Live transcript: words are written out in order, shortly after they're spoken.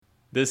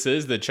This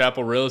is the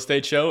Chappell Real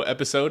Estate Show,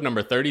 episode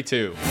number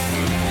 32.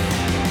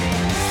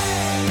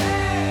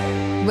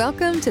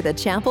 Welcome to the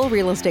Chappell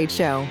Real Estate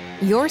Show,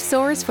 your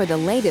source for the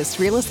latest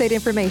real estate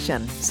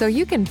information so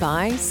you can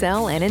buy,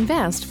 sell, and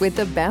invest with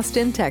the best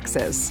in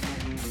Texas.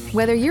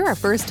 Whether you're a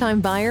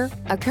first-time buyer,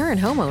 a current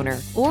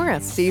homeowner, or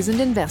a seasoned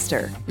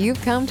investor,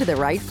 you've come to the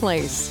right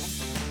place.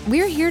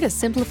 We're here to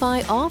simplify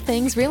all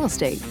things real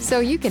estate so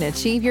you can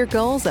achieve your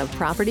goals of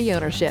property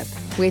ownership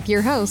with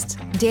your hosts,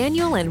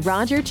 Daniel and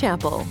Roger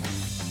Chappell.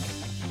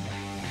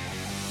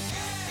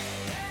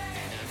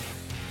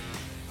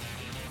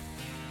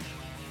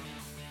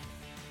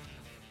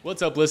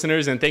 What's up,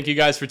 listeners, and thank you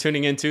guys for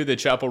tuning into the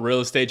Chappell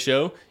Real Estate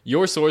Show,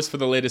 your source for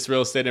the latest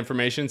real estate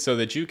information so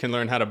that you can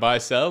learn how to buy,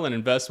 sell, and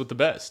invest with the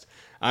best.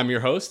 I'm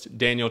your host,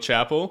 Daniel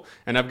Chappell,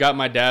 and I've got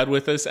my dad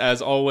with us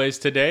as always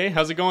today.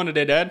 How's it going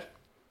today, Dad?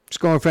 It's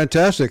going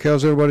fantastic.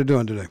 How's everybody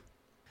doing today?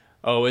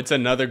 Oh, it's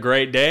another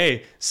great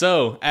day.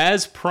 So,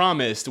 as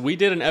promised, we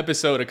did an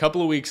episode a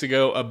couple of weeks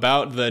ago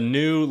about the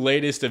new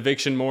latest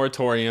eviction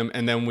moratorium,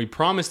 and then we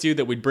promised you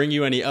that we'd bring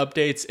you any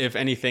updates if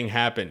anything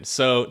happened.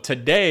 So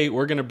today,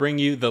 we're going to bring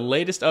you the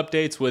latest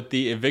updates with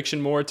the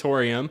eviction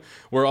moratorium.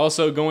 We're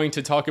also going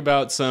to talk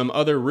about some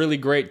other really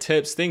great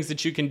tips, things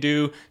that you can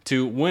do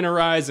to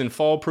winterize and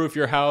fall-proof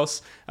your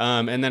house,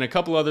 and then a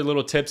couple other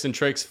little tips and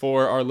tricks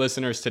for our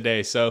listeners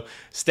today. So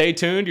stay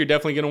tuned. You're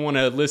definitely going to want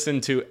to listen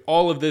to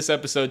all of this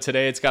episode today.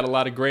 It's got a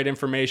lot of great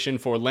information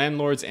for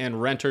landlords and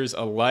renters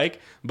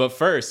alike. But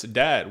first,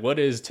 Dad, what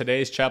is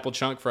today's Chappell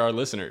Chunk for our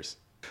listeners?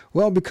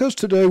 Well, because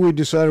today we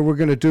decided we're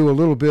going to do a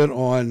little bit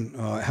on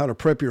how to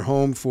prep your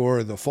home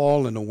for the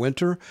fall and the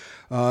winter,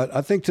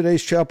 I think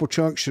today's Chappell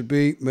Chunk should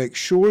be make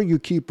sure you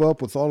keep up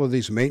with all of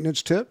these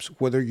maintenance tips,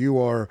 whether you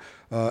are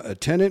a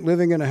tenant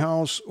living in a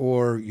house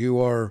or you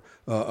are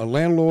a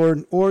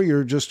landlord or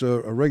you're just a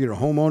regular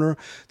homeowner.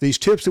 These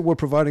tips that we're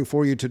providing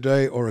for you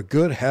today are a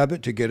good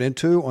habit to get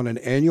into on an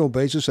annual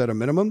basis at a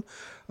minimum.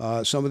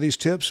 Some of these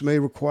tips may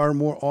require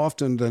more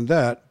often than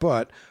that,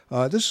 but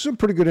this is some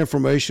pretty good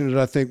information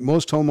that I think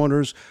most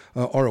homeowners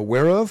are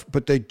aware of,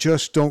 but they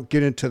just don't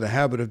get into the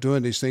habit of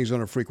doing these things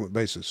on a frequent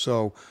basis.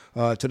 So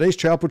today's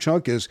Chappell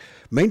Chunk is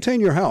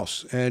maintain your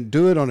house and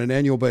do it on an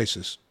annual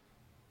basis.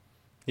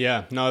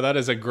 Yeah, no, that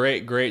is a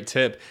great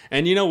tip.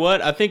 And you know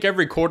what? I think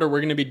every quarter we're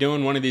going to be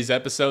doing one of these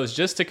episodes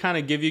just to kind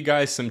of give you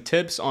guys some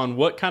tips on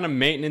what kind of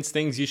maintenance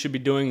things you should be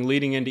doing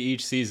leading into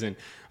each season.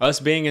 Us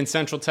being in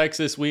Central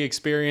Texas, we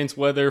experience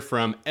weather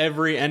from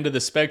every end of the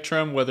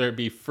spectrum, whether it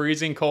be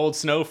freezing cold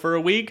snow for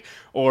a week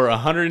or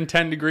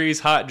 110 degrees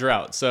hot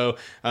drought. So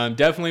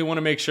definitely want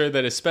to make sure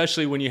that,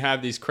 especially when you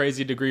have these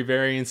crazy degree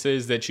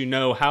variances, that you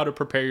know how to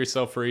prepare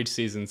yourself for each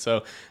season.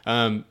 So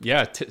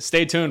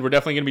stay tuned. We're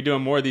definitely going to be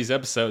doing more of these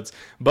episodes.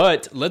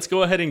 But let's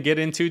go ahead and get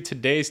into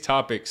today's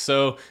topic.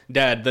 So,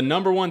 Dad, the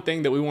number one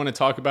thing that we want to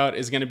talk about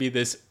is going to be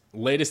this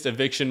latest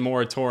eviction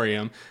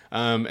moratorium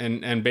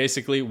and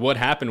basically what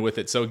happened with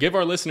it. So give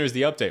our listeners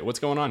the update. What's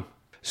going on?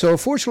 So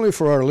fortunately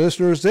for our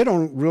listeners, they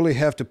don't really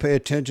have to pay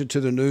attention to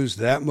the news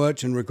that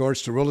much in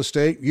regards to real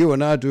estate. You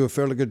and I do a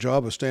fairly good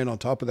job of staying on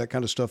top of that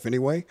kind of stuff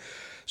anyway.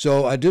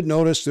 So I did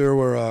notice there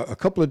were a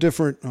couple of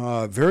different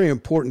very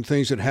important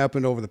things that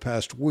happened over the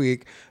past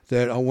week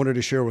that I wanted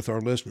to share with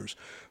our listeners.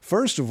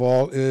 First of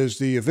all is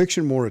the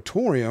eviction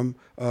moratorium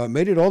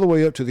made it all the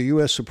way up to the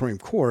U.S. Supreme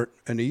Court,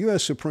 and the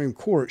U.S. Supreme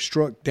Court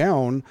struck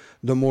down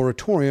the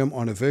moratorium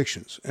on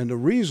evictions. And the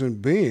reason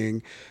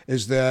being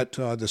is that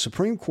the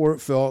Supreme Court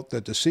felt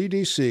that the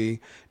CDC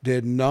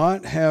did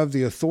not have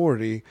the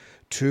authority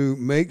to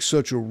make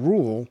such a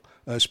rule,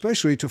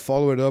 especially to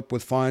follow it up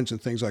with fines and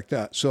things like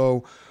that.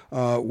 So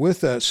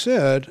with that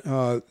said,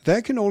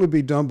 that can only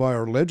be done by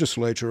our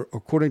legislature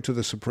according to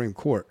the Supreme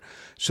Court.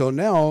 So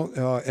now,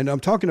 and I'm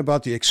talking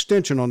about the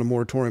extension on the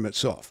moratorium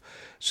itself.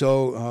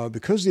 So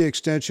because the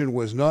extension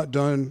was not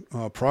done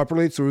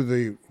properly through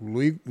the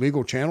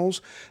legal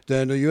channels,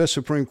 then the U.S.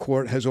 Supreme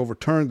Court has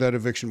overturned that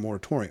eviction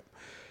moratorium.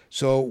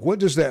 So what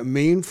does that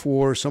mean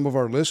for some of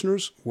our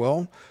listeners?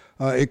 Well,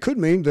 it could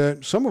mean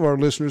that some of our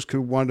listeners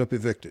could wind up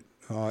evicted.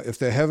 If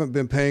they haven't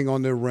been paying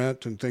on their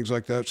rent and things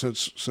like that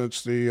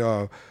since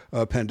the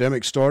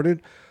pandemic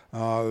started.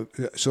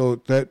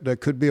 So that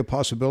could be a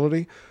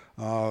possibility.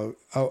 I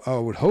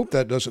would hope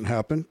that doesn't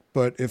happen,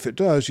 but if it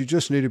does, you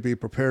just need to be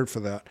prepared for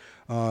that.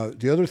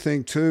 The other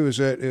thing, too, is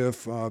that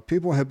if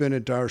people have been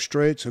in dire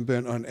straits and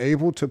been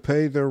unable to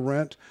pay their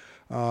rent,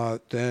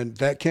 then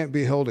that can't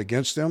be held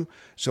against them.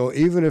 So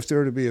even if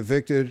they're to be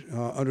evicted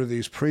under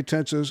these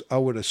pretenses, I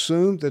would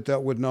assume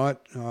that would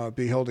not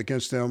be held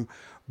against them.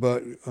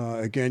 But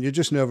again, you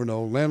just never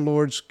know.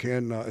 Landlords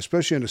can,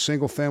 especially in a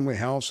single-family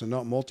house and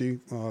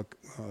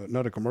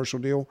not a commercial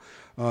deal,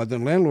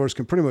 then landlords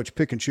can pretty much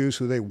pick and choose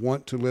who they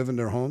want to live in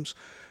their homes.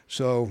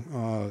 So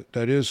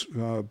that is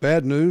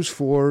bad news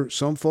for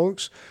some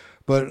folks.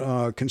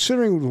 But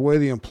considering the way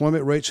the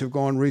employment rates have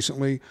gone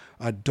recently,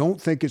 I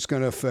don't think it's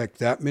going to affect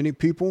that many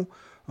people.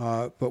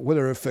 But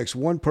whether it affects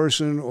one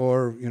person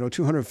or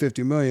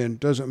 250 million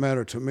doesn't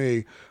matter to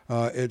me.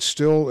 It's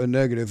still a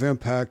negative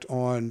impact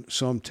on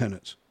some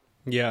tenants.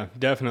 Yeah,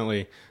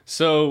 definitely.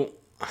 So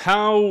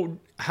how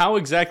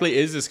exactly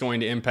is this going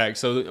to impact?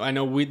 So I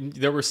know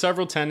there were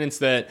several tenants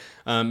that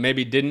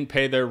maybe didn't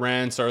pay their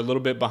rents, or a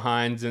little bit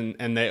behind,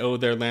 and they owe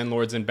their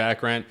landlords in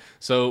back rent.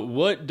 So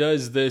what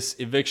does this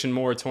eviction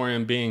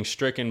moratorium being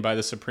stricken by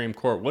the Supreme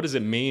Court, what does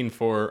it mean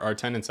for our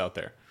tenants out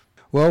there?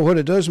 Well, what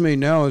it does mean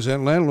now is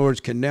that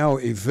landlords can now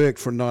evict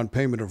for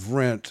non-payment of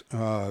rent,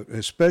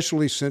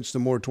 especially since the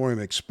moratorium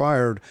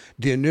expired,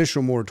 the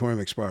initial moratorium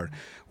expired,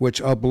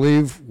 which I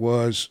believe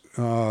was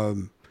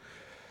the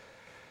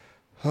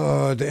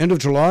end of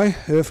July,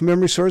 if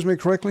memory serves me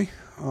correctly.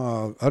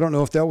 I don't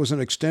know if that was an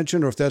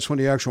extension or if that's when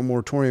the actual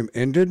moratorium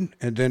ended,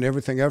 and then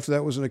everything after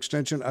that was an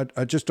extension.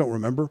 I just don't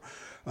remember.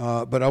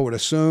 But I would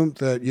assume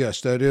that, yes,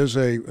 that is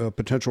a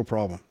potential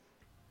problem.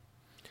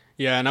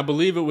 Yeah, and I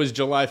believe it was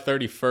July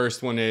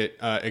 31st when it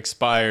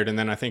expired, and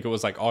then I think it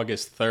was like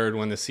August 3rd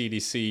when the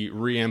CDC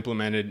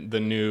re-implemented the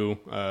new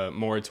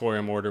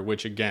moratorium order,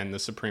 which again, the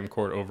Supreme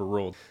Court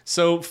overruled.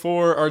 So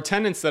for our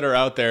tenants that are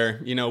out there,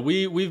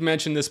 we've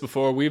mentioned this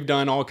before. We've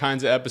done all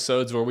kinds of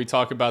episodes where we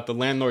talk about the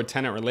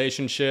landlord-tenant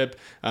relationship.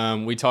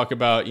 We talk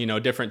about,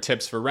 different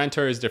tips for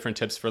renters, different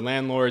tips for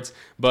landlords.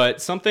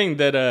 But something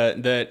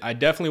that I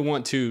definitely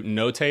want to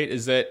notate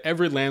is that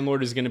every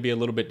landlord is going to be a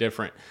little bit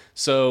different.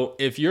 So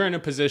if you're in a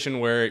position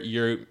where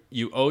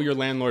you owe your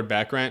landlord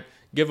back rent,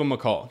 give them a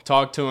call,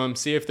 talk to them,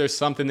 see if there's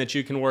something that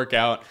you can work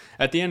out.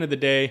 At the end of the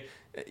day,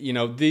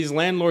 these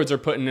landlords are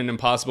put in an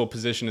impossible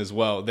position as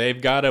well. They've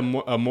got a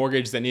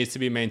mortgage that needs to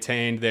be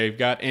maintained. They've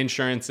got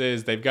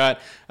insurances. They've got,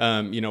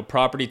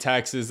 property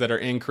taxes that are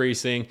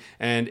increasing.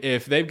 And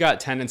if they've got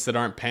tenants that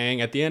aren't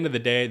paying, at the end of the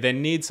day, they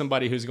need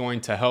somebody who's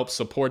going to help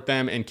support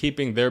them in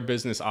keeping their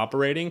business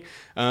operating.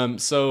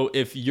 So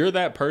if you're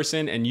that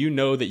person and you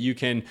know that you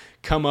can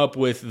come up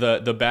with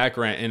the back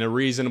rent in a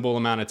reasonable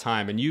amount of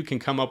time, and you can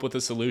come up with a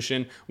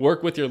solution,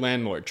 work with your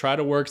landlord, try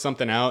to work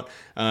something out.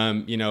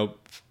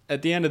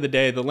 At the end of the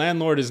day, the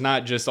landlord is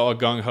not just all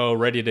gung-ho,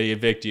 ready to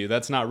evict you.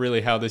 That's not really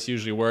how this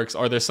usually works.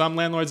 Are there some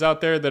landlords out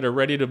there that are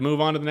ready to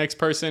move on to the next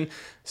person?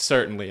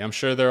 Certainly, I'm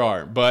sure there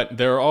are. But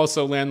there are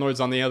also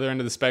landlords on the other end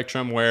of the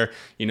spectrum where,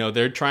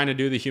 they're trying to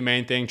do the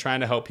humane thing,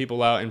 trying to help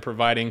people out and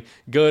providing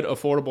good,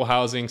 affordable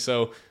housing.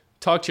 So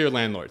talk to your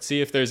landlord.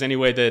 See if there's any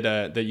way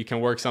that you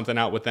can work something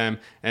out with them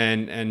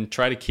and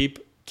try to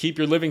keep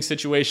your living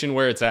situation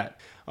where it's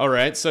at. All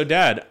right, so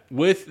Dad,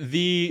 with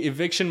the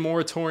eviction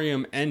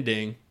moratorium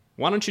ending,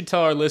 why don't you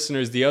tell our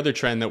listeners the other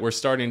trend that we're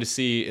starting to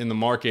see in the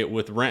market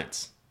with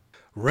rents?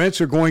 Rents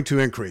are going to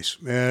increase,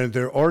 and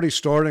they're already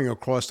starting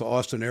across the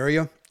Austin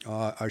area.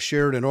 I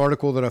shared an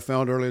article that I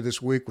found earlier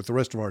this week with the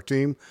rest of our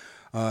team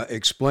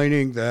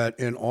explaining that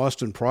in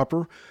Austin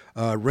proper,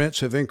 rents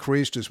have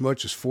increased as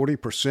much as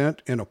 40%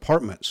 in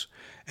apartments.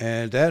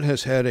 And that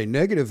has had a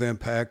negative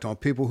impact on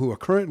people who are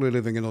currently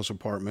living in those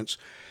apartments.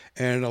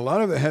 And a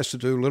lot of it has to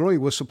do literally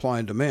with supply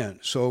and demand.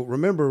 So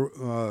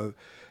remember,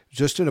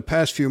 just in the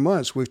past few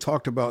months, we've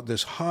talked about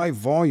this high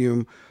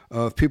volume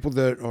of people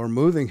that are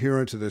moving here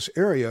into this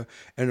area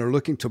and are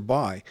looking to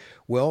buy.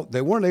 Well,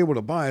 they weren't able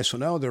to buy, so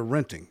now they're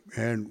renting.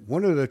 And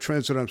one of the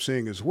trends that I'm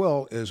seeing as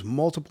well is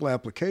multiple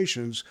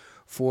applications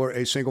for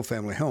a single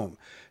family home.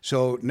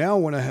 So now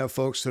when I have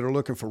folks that are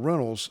looking for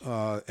rentals,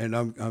 and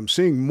I'm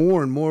seeing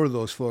more and more of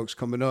those folks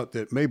coming up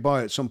that may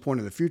buy at some point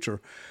in the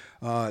future,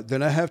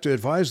 then I have to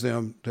advise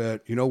them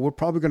that, we're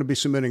probably going to be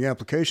submitting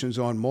applications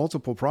on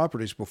multiple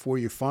properties before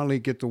you finally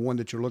get the one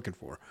that you're looking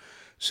for.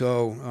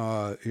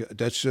 So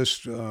that's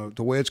just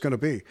the way it's going to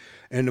be.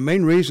 And the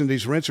main reason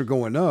these rents are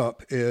going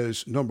up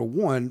is, number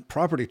one,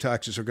 property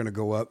taxes are going to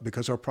go up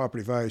because our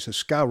property values have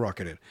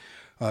skyrocketed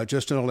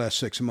just in the last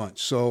 6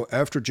 months. So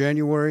after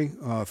January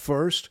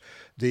 1st,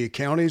 the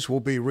counties will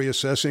be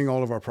reassessing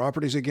all of our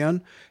properties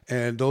again,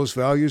 and those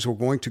values are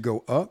going to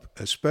go up,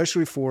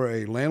 especially for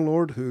a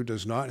landlord who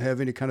does not have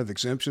any kind of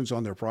exemptions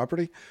on their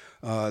property.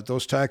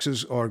 Those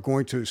taxes are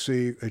going to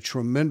see a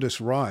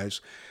tremendous rise,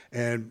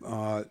 and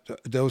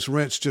those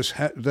rents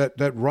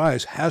that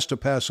rise has to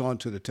pass on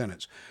to the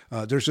tenants.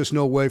 There's just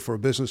no way for a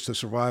business to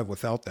survive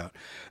without that.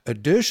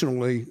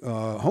 Additionally,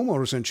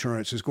 homeowners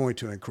insurance is going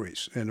to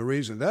increase, and the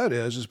reason that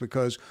is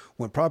because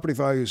when property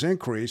values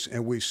increase,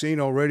 and we've seen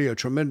already a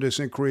tremendous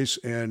increase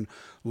in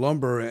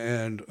lumber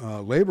and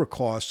labor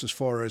costs as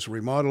far as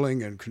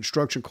remodeling and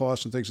construction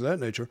costs and things of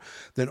that nature,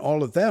 then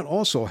all of that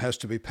also has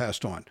to be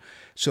passed on.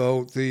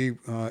 So the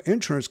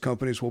insurance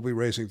companies will be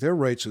raising their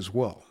rates as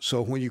well.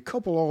 So when you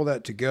couple all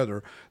that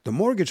together, the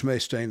mortgage may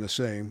stay the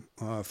same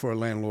for a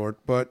landlord,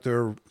 but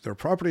their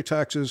property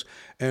taxes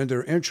and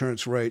their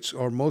insurance rates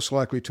are most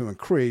likely to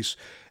increase.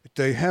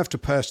 They have to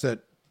pass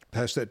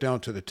that down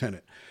to the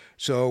tenant.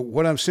 So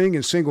what I'm seeing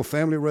in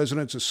single-family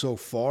residences so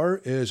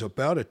far is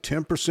about a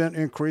 10%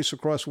 increase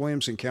across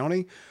Williamson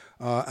County.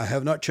 I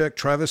have not checked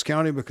Travis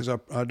County because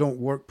I don't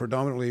work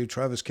predominantly in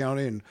Travis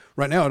County, and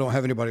right now I don't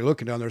have anybody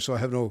looking down there, so I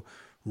have no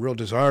real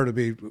desire to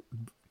be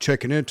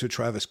checking into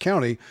Travis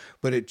County.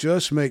 But it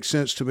just makes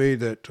sense to me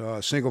that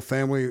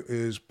single-family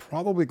is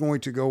probably going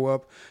to go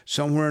up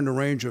somewhere in the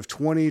range of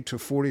 20 to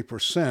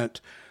 40%.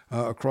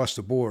 across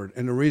the board.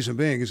 And the reason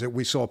being is that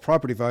we saw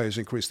property values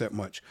increase that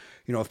much.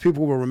 If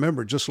people will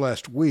remember, just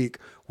last week,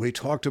 we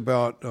talked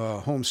about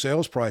home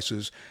sales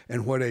prices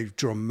and what a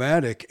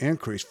dramatic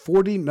increase,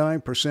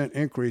 49%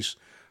 increase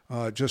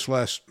just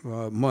last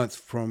month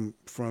from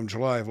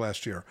July of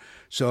last year.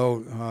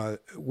 So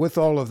with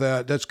all of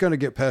that, that's going to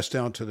get passed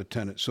down to the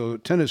tenants. So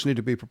tenants need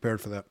to be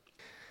prepared for that.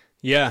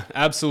 Yeah,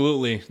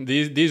 absolutely.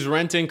 These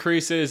rent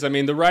increases, I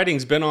mean, the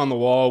writing's been on the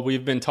wall.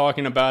 We've been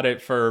talking about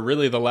it for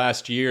really the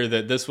last year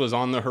that this was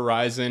on the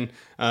horizon.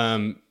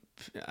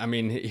 I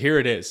mean, here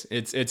it is.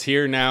 It's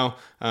here now.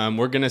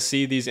 We're going to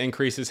see these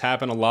increases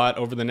happen a lot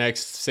over the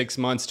next 6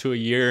 months to a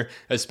year,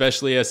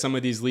 especially as some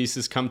of these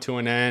leases come to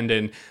an end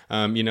and,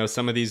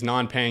 some of these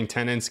non-paying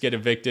tenants get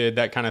evicted,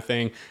 that kind of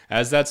thing.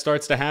 As that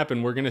starts to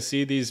happen, we're going to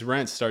see these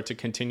rents start to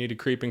continue to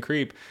creep and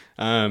creep.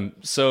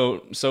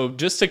 So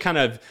just to kind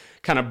of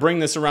bring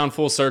this around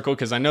full circle,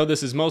 because I know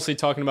this is mostly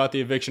talking about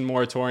the eviction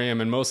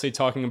moratorium and mostly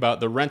talking about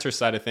the renter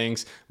side of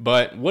things,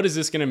 but what is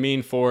this going to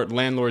mean for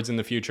landlords in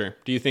the future?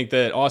 Do you think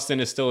that Austin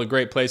is still a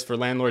great place for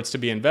landlords to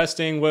be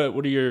investing?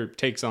 What are your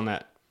takes on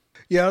that?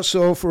 Yeah,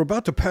 so for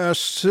about the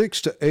past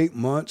 6 to 8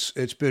 months,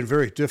 it's been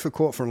very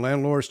difficult for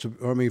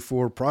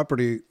for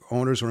property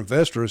owners or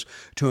investors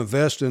to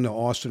invest in the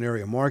Austin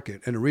area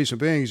market. And the reason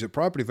being is that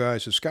property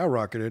values have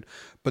skyrocketed,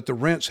 but the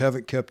rents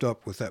haven't kept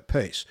up with that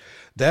pace.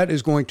 That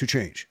is going to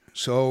change.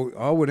 So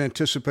I would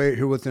anticipate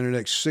here within the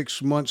next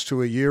 6 months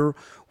to a year,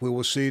 we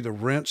will see the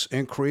rents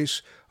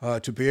increase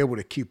to be able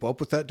to keep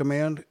up with that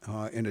demand.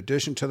 In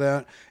addition to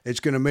that, it's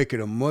going to make it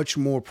a much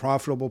more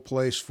profitable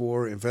place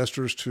for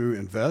investors to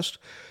invest.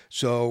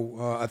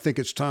 So I think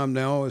it's time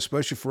now,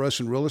 especially for us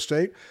in real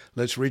estate,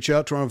 let's reach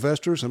out to our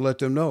investors and let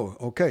them know,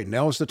 okay,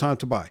 now is the time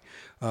to buy.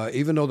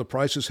 Even though the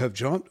prices have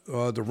jumped,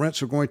 the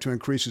rents are going to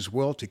increase as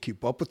well to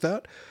keep up with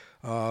that.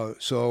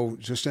 So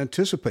just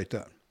anticipate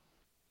that.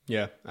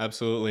 Yeah,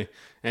 absolutely.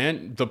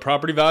 And the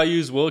property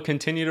values will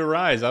continue to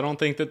rise. I don't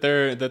think that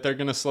they're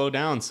going to slow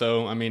down.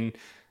 So, I mean,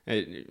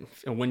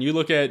 when you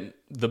look at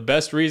the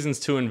best reasons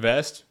to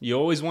invest, you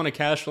always want a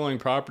cash flowing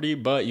property,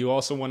 but you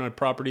also want a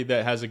property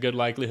that has a good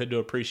likelihood to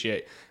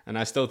appreciate. And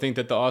I still think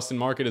that the Austin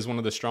market is one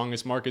of the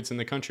strongest markets in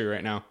the country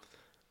right now.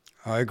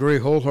 I agree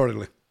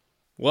wholeheartedly.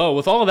 Well,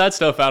 with all of that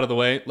stuff out of the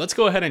way, let's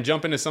go ahead and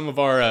jump into some of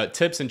our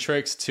tips and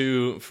tricks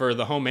for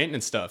the home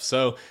maintenance stuff.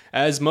 So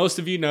as most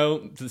of you know,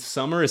 the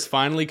summer is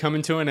finally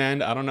coming to an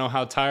end. I don't know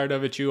how tired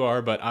of it you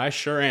are, but I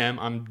sure am.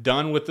 I'm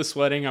done with the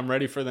sweating. I'm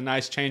ready for the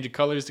nice change of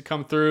colors to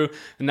come through,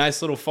 a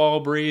nice little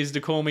fall breeze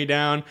to cool me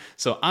down.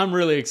 So I'm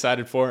really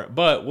excited for it.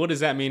 But what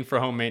does that mean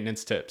for home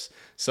maintenance tips?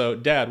 So,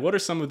 Dad, what are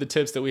some of the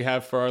tips that we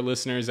have for our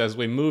listeners as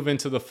we move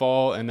into the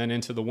fall and then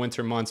into the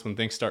winter months when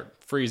things start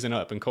freezing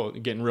up and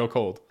cold, getting real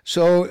cold?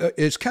 So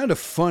it's kind of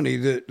funny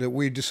that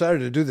we decided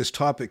to do this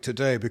topic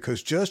today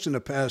because just in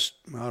the past,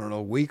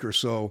 week or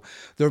so,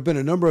 there have been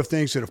a number of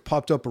things that have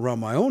popped up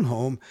around my own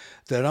home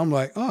that I'm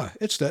like,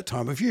 it's that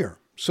time of year.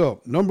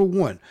 So, number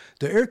one,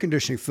 the air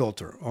conditioning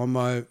filter on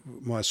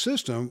my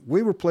system,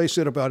 we replace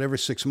it about every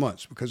 6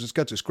 months because it's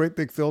got this great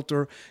big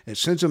filter. It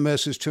sends a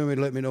message to me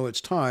to let me know it's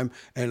time.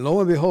 And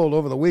lo and behold,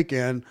 over the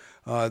weekend,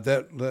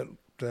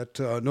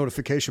 that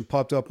notification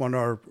popped up on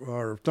our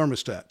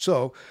thermostat.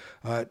 So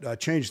I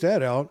changed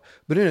that out.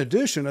 But in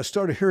addition, I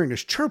started hearing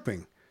this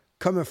chirping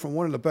coming from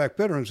one of the back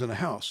bedrooms in the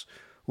house.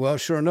 Well,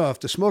 sure enough,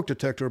 the smoke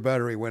detector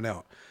battery went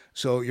out.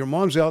 So your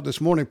mom's out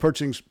this morning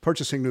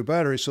purchasing new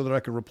batteries so that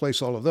I can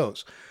replace all of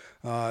those.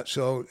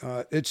 So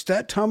it's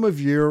that time of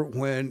year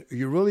when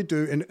you really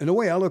do. And the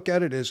way I look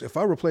at it is if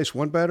I replace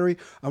one battery,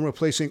 I'm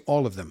replacing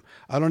all of them.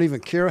 I don't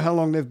even care how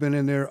long they've been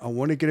in there. I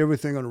want to get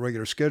everything on a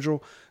regular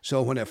schedule.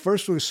 So when that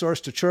first one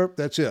starts to chirp,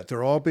 that's it.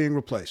 They're all being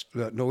replaced.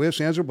 No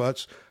ifs, ands, or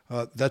buts.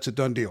 That's a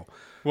done deal.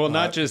 Well,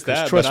 not just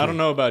that, but I don't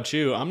know about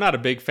you. I'm not a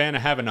big fan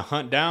of having to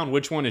hunt down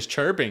which one is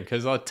chirping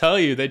because I'll tell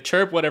you, they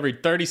chirp, every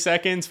 30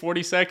 seconds,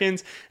 40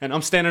 seconds, and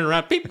I'm standing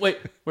around, beep, wait,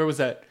 where was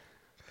that?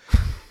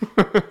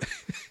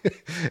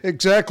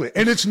 Exactly.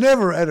 And it's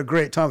never at a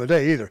great time of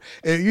day either.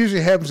 It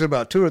usually happens at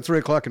about 2 or 3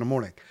 o'clock in the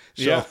morning.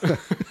 So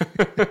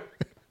yeah.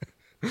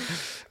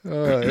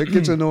 It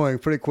gets annoying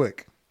pretty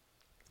quick.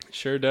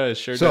 Sure does.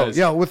 So,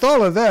 yeah, with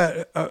all of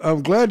that,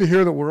 I'm glad to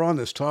hear that we're on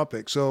this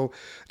topic. So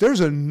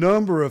there's a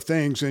number of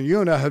things, and you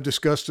and I have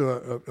discussed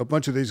a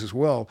bunch of these as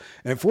well.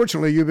 And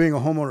fortunately, you being a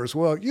homeowner as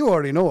well, you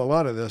already know a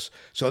lot of this.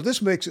 So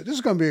this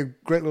is going to be a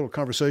great little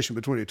conversation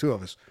between the two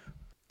of us.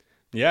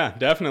 Yeah,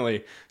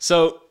 definitely.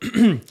 So,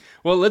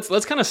 well,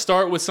 let's kind of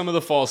start with some of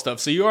the fall stuff.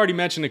 So you already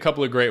mentioned a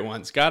couple of great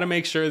ones. Got to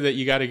make sure that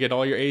you got to get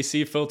all your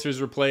AC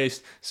filters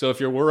replaced. So if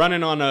we're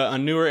running on a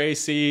newer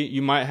AC,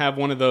 you might have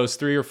one of those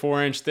 3 or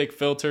 4 inch thick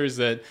filters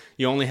that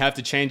you only have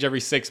to change every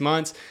 6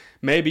 months.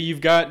 Maybe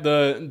you've got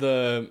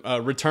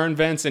the return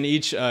vents in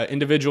each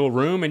individual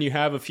room, and you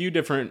have a few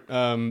different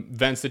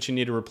vents that you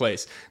need to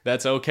replace.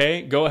 That's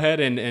okay. Go ahead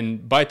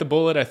and bite the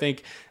bullet. I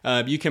think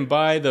you can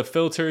buy the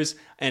filters.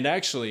 And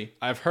actually,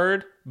 I've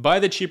heard, buy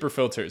the cheaper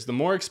filters. The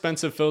more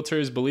expensive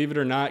filters, believe it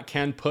or not,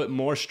 can put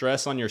more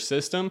stress on your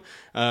system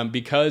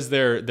because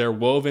they're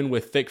woven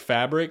with thick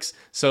fabrics.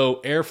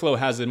 So airflow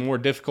has a more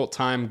difficult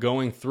time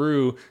going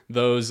through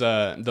those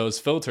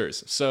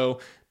filters. So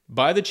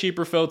buy the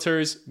cheaper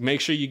filters,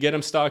 make sure you get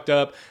them stocked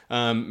up,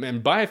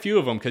 and buy a few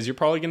of them because you're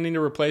probably going to need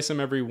to replace them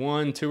every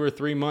 1, 2, or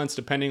 3 months,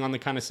 depending on the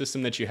kind of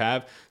system that you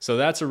have. So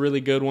that's a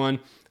really good one.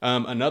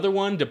 Another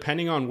one,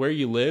 depending on where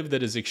you live,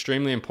 that is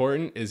extremely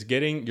important is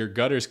getting your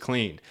gutters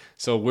cleaned.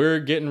 So we're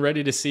getting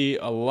ready to see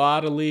a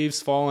lot of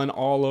leaves falling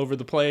all over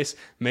the place.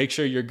 Make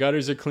sure your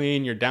gutters are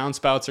clean, your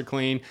downspouts are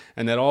clean,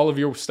 and that all of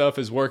your stuff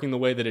is working the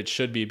way that it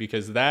should be,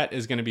 because that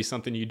is going to be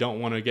something you don't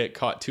want to get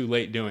caught too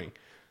late doing.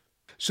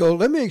 So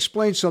let me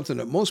explain something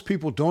that most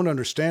people don't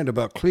understand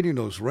about cleaning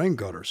those rain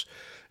gutters.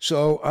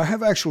 So I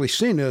have actually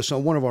seen this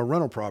on one of our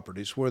rental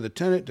properties where the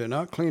tenant did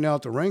not clean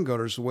out the rain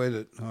gutters the way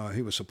that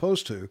he was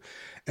supposed to.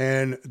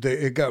 And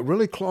it got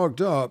really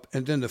clogged up.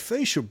 And then the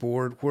fascia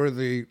board where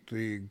the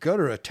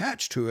gutter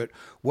attached to it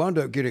wound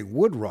up getting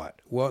wood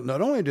rot. Well,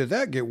 not only did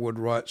that get wood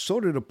rot, so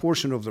did a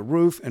portion of the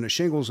roof and the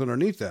shingles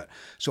underneath that.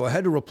 So I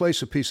had to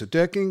replace a piece of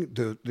decking,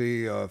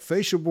 the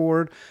fascia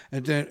board,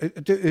 and then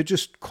it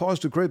just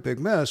caused a great big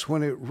mess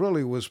when it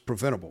really was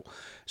preventable.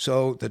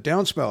 So the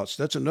downspouts,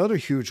 that's another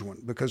huge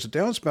one because the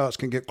downspouts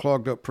can get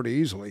clogged up pretty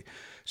easily.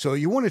 So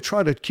you want to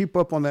try to keep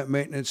up on that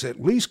maintenance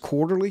at least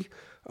quarterly.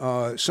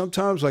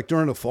 Sometimes, like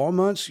during the fall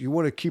months, you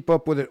want to keep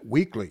up with it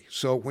weekly.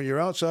 So when you're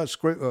outside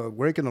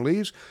raking the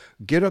leaves,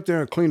 get up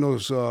there and clean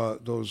those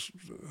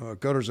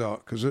gutters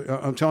out because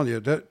I'm telling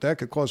you, that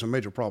could cause a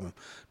major problem.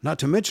 Not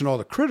to mention all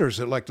the critters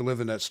that like to live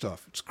in that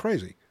stuff. It's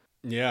crazy.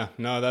 Yeah,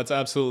 no, that's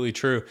absolutely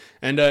true.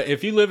 And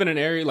if you live in an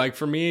area, like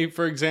for me,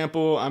 for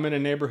example, I'm in a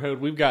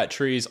neighborhood, we've got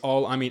trees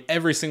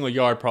every single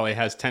yard probably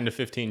has 10 to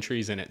 15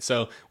 trees in it.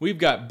 So we've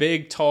got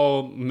big,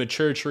 tall,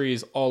 mature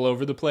trees all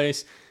over the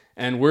place.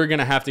 And we're going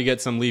to have to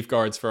get some leaf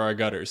guards for our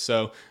gutters.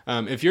 So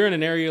if you're in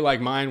an area like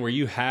mine where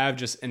you have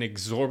just an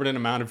exorbitant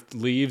amount of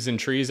leaves and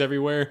trees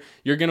everywhere,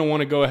 you're going to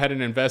want to go ahead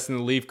and invest in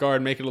the leaf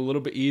guard, make it a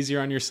little bit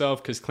easier on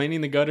yourself because cleaning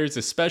the gutters,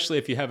 especially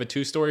if you have a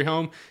 2-story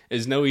home,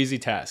 is no easy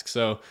task.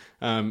 So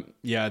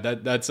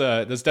that's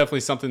definitely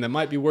something that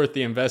might be worth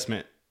the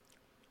investment.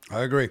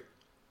 I agree.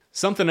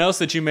 Something else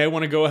that you may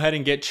want to go ahead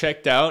and get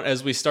checked out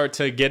as we start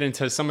to get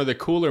into some of the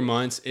cooler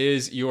months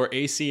is your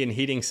AC and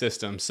heating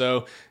system.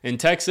 So in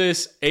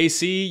Texas,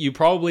 AC, you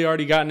probably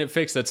already gotten it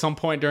fixed at some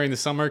point during the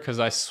summer because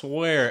I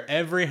swear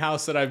every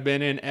house that I've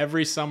been in,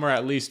 every summer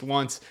at least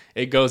once,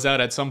 it goes out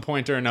at some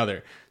point or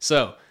another.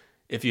 So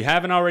if you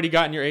haven't already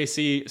gotten your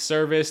AC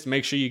serviced,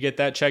 make sure you get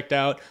that checked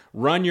out.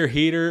 Run your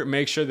heater,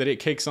 make sure that it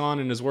kicks on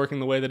and is working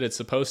the way that it's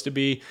supposed to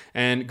be.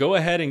 And go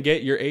ahead and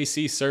get your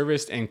AC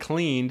serviced and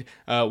cleaned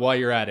while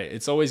you're at it.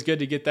 It's always good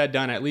to get that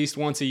done at least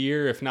once a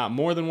year, if not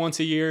more than once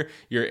a year.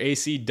 Your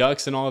AC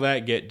ducts and all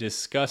that get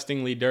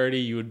disgustingly dirty.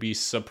 You would be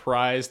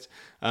surprised.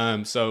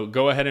 So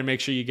go ahead and make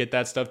sure you get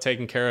that stuff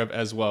taken care of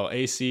as well.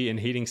 AC and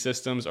heating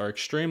systems are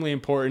extremely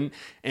important,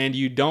 and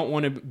you don't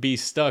want to be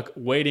stuck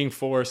waiting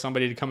for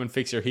somebody to come and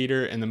fix your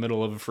heater in the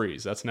middle of a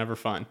freeze. That's never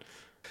fun.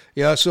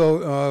 Yeah,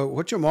 so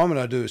what your mom and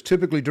I do is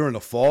typically during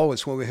the fall,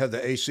 it's when we have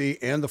the AC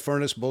and the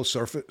furnace both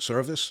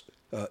serviced.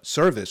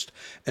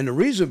 And the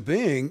reason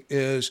being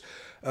is,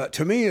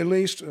 to me at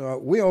least,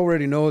 we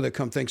already know that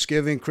come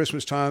Thanksgiving,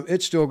 Christmas time,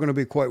 it's still going to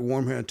be quite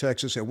warm here in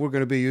Texas, and we're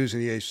going to be using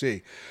the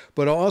AC.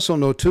 But I also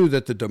know, too,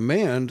 that the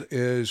demand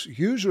is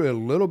usually a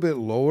little bit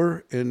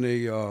lower in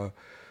the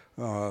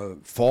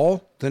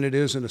fall than it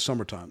is in the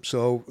summertime.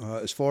 So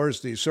as far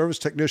as the service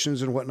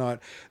technicians and whatnot,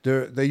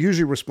 they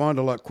usually respond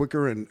a lot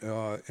quicker in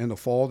the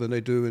fall than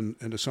they do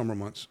in the summer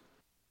months.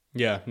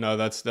 Yeah, no,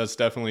 that's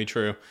definitely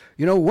true.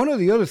 You know, one of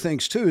the other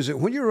things, too, is that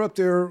when you're up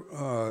there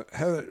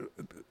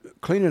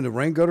cleaning the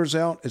rain gutters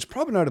out, it's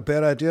probably not a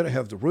bad idea to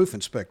have the roof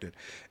inspected.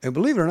 And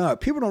believe it or not,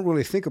 people don't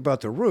really think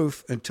about the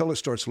roof until it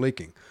starts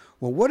leaking.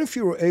 Well, what if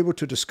you were able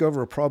to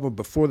discover a problem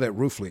before that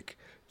roof leak?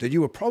 Then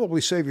you would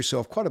probably save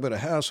yourself quite a bit of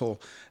hassle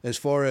as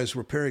far as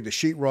repairing the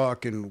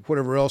sheetrock and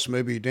whatever else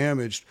may be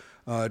damaged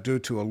due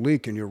to a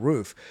leak in your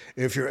roof.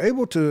 If you're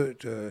able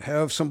to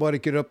have somebody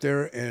get up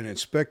there and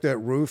inspect that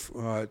roof,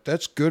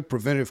 that's good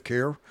preventive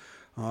care.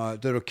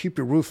 That'll keep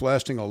your roof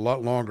lasting a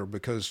lot longer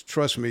because,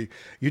 trust me,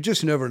 you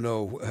just never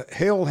know.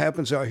 Hail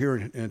happens out here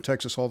in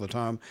Texas all the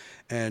time,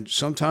 and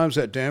sometimes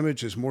that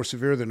damage is more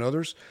severe than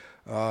others.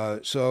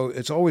 So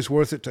it's always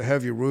worth it to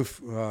have your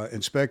roof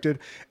inspected.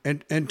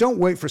 And don't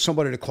wait for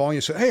somebody to call you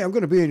and say, hey, I'm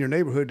going to be in your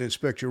neighborhood to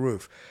inspect your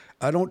roof.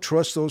 I don't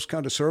trust those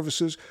kind of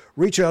services.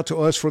 Reach out to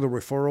us for the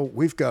referral.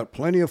 We've got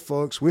plenty of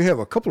folks. We have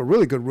a couple of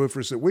really good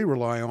roofers that we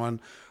rely on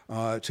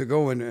to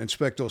go and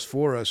inspect those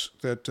for us.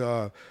 That,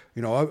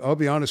 I'll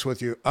be honest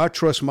with you. I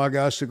trust my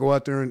guys to go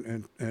out there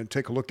and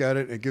take a look at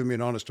it and give me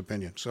an honest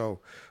opinion. So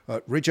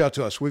reach out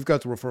to us. We've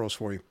got the referrals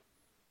for you.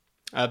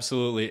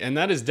 Absolutely. And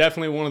that is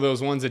definitely one of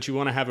those ones that you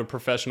want to have a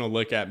professional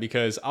look at,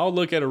 because I'll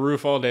look at a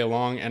roof all day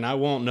long and I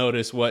won't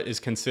notice what is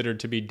considered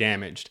to be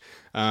damaged.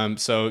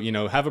 So,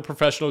 have a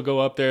professional go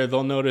up there.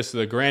 They'll notice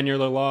the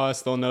granular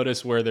loss. They'll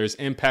notice where there's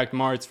impact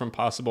marks from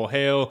possible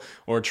hail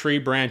or tree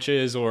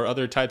branches or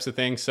other types of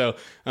things. So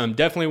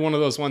definitely one of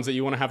those ones that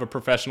you want to have a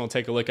professional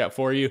take a look at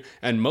for you.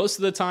 And most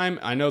of the time,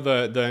 I know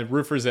the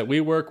roofers that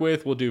we work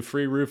with will do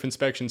free roof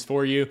inspections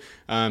for you.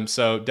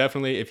 So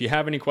definitely, if you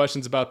have any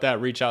questions about that,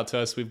 reach out to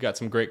us. We've got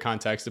some great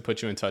contacts to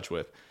put you in touch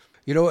with.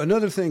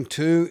 Another thing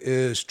too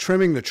is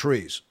trimming the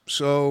trees.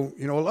 So,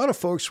 a lot of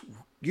folks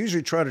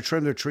usually try to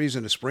trim their trees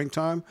in the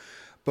springtime.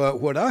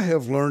 But what I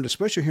have learned,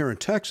 especially here in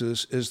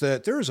Texas, is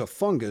that there is a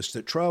fungus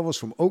that travels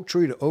from oak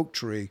tree to oak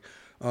tree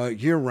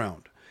year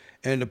round.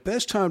 And the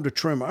best time to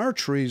trim our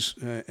trees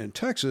in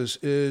Texas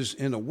is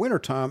in the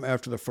wintertime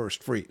after the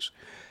first freeze.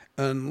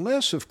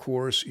 Unless, of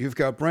course, you've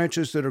got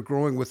branches that are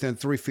growing within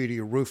 3 feet of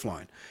your roof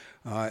line.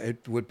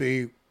 It would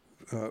be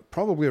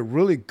probably a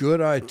really good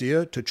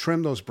idea to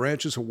trim those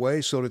branches away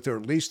so that they're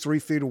at least 3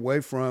 feet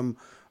away from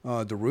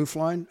the roof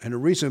line. And the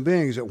reason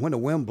being is that when the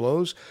wind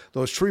blows,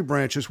 those tree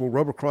branches will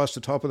rub across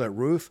the top of that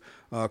roof,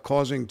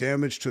 causing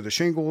damage to the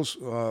shingles,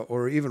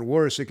 or even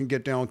worse, it can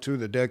get down to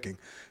the decking.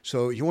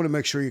 So you want to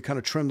make sure you kind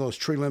of trim those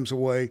tree limbs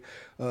away.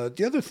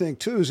 The other thing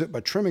too is that by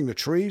trimming the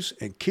trees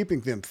and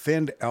keeping them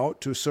thinned out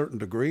to a certain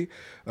degree,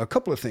 a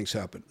couple of things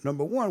happen.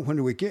 Number one,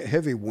 when we get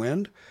heavy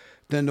wind,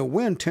 then the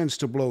wind tends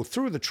to blow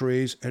through the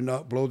trees and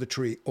not blow the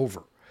tree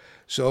over.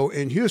 So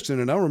in Houston,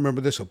 and I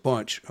remember this a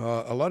bunch,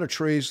 a lot of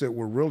trees that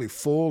were really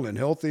full and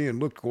healthy and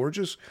looked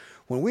gorgeous,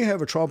 when we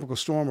have a tropical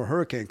storm or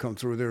hurricane come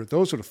through there,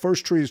 those are the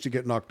first trees to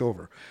get knocked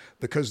over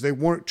because they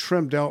weren't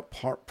trimmed out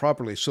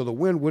properly. So the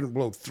wind wouldn't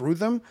blow through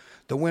them.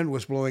 The wind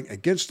was blowing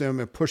against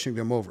them and pushing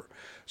them over.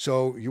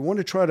 So you want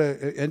to try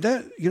to, and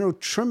that,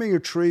 trimming your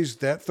trees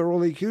that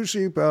thoroughly,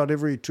 usually about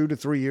every 2 to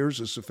 3 years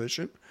is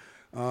sufficient.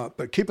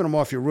 But keeping them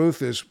off your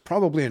roof is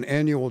probably an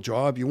annual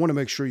job. You want to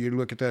make sure you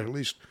look at that at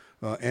least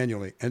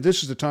annually. And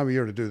this is the time of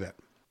year to do that.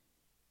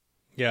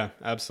 Yeah,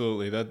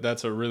 absolutely.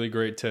 That's a really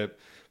great tip.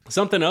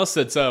 Something else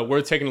that's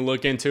worth taking a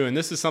look into, and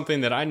this is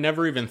something that I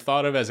never even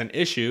thought of as an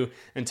issue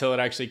until it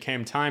actually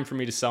came time for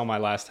me to sell my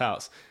last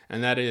house,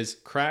 and that is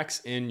cracks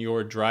in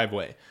your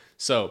driveway.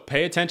 So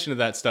pay attention to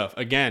that stuff.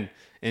 Again,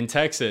 in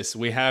Texas,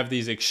 we have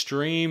these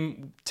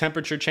extreme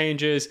temperature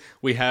changes.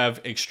 We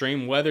have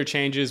extreme weather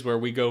changes where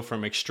we go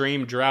from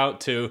extreme drought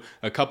to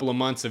a couple of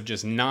months of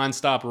just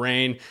nonstop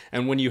rain.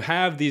 And when you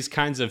have these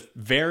kinds of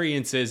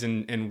variances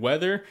in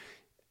weather,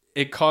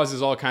 it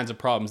causes all kinds of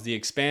problems. The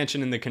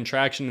expansion and the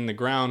contraction in the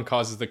ground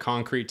causes the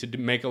concrete to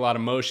make a lot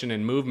of motion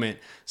and movement.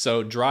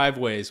 So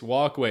driveways,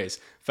 walkways,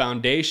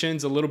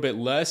 foundations, a little bit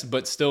less,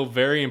 but still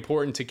very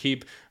important to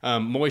keep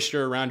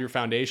moisture around your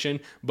foundation.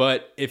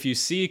 But if you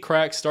see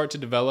cracks start to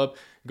develop,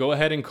 go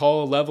ahead and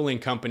call a leveling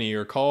company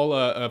or call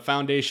a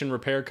foundation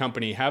repair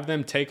company. Have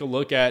them take a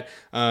look at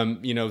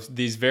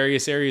these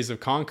various areas of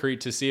concrete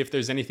to see if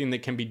there's anything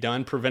that can be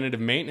done preventative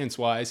maintenance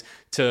wise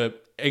to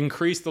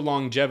increase the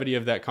longevity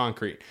of that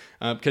concrete,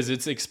 because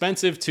it's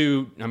expensive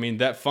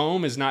that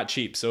foam is not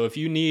cheap. So if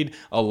you need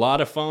a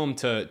lot of foam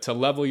to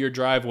level your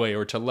driveway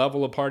or to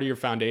level a part of your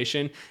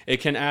foundation, it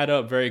can add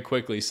up very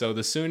quickly. So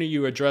the sooner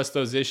you address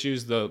those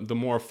issues, the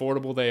more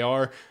affordable they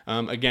are.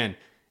 Again,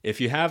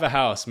 if you have a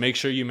house, make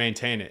sure you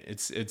maintain it.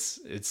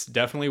 It's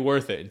definitely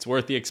worth it. It's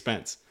worth the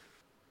expense.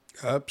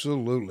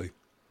 Absolutely.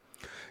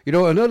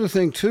 Another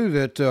thing, too,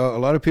 that a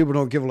lot of people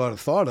don't give a lot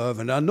of thought of,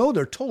 and I know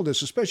they're told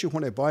this, especially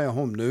when they buy a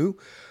home new,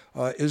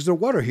 is their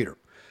water heater.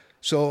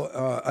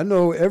 So I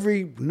know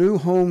every new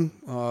home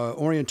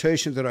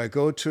orientation that I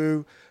go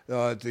to,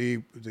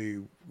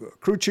 the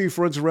crew chief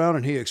runs around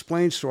and he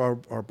explains to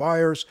our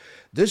buyers,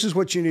 this is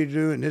what you need to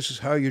do, and this is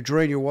how you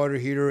drain your water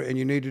heater, and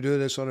you need to do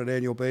this on an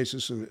annual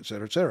basis, and et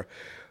cetera, et cetera.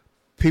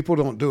 People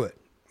don't do it.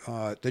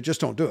 They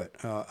just don't do it.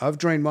 I've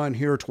drained mine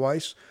here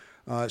twice.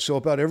 So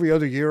about every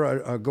other year,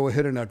 I go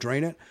ahead and I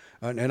drain it.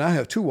 And I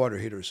have 2 water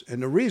heaters.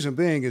 And the reason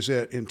being is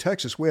that in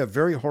Texas, we have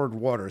very hard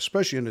water,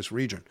 especially in this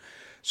region.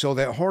 So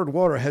that hard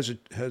water has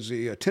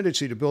a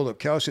tendency to build up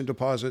calcium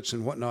deposits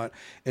and whatnot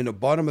in the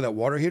bottom of that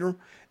water heater.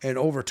 And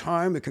over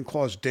time, it can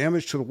cause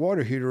damage to the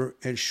water heater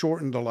and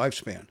shorten the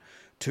lifespan.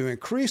 To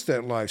increase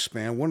that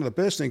lifespan, one of the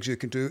best things you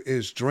can do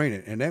is drain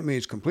it, and that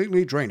means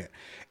completely drain it.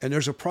 And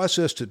there's a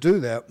process to do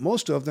that.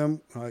 Most of them,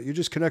 you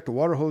just connect a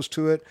water hose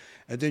to it,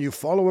 and then you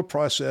follow a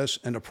process,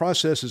 and the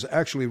process is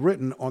actually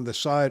written on the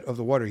side of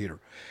the water heater.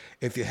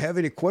 If you have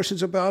any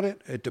questions about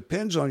it, it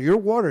depends on your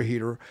water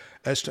heater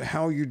as to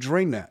how you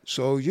drain that.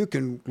 So you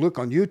can look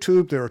on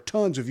YouTube. There are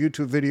tons of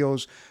YouTube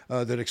videos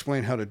that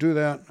explain how to do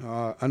that.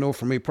 I know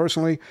for me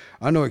personally,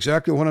 I know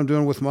exactly what I'm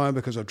doing with mine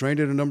because I've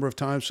drained it a number of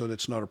times, so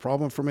that's not a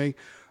problem for me.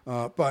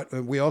 But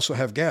we also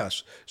have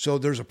gas. So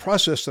there's a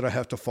process that I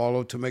have to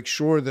follow to make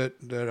sure that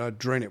I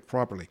drain it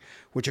properly,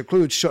 which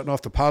includes shutting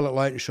off the pilot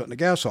light and shutting the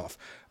gas off.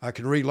 I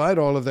can relight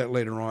all of that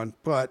later on,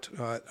 but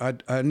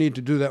I need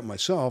to do that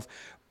myself.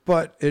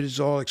 But it is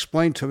all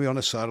explained to me on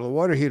the side of the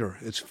water heater.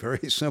 It's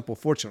very simple,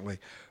 fortunately.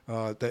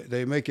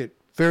 They make it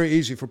very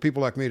easy for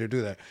people like me to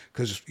do that,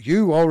 because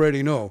you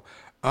already know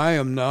I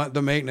am not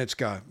the maintenance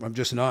guy. I'm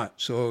just not.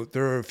 So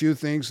there are a few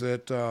things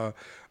that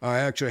I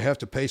actually have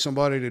to pay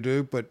somebody to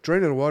do, but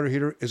draining a water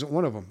heater isn't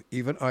one of them.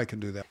 Even I can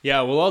do that.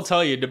 Yeah, well, I'll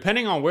tell you,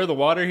 depending on where the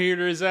water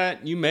heater is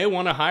at, you may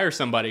want to hire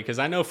somebody, because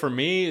I know for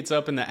me, it's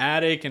up in the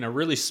attic in a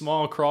really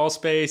small crawl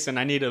space, and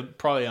I need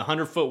probably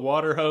 100-foot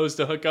water hose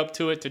to hook up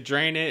to it to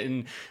drain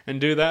it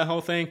and do that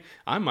whole thing.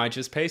 I might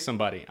just pay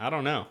somebody. I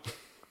don't know.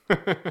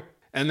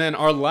 And then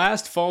our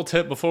last fall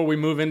tip before we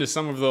move into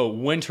some of the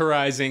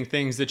winterizing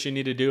things that you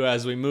need to do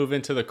as we move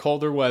into the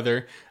colder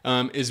weather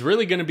is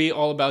really going to be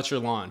all about your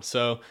lawn.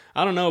 So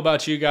I don't know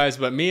about you guys,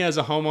 but me as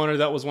a homeowner,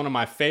 that was one of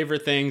my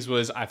favorite things.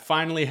 Was I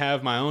finally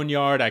have my own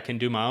yard. I can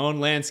do my own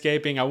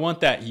landscaping. I want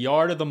that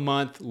yard of the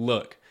month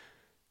look.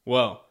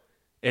 Well,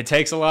 it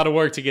takes a lot of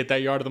work to get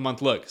that yard of the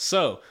month look.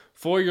 So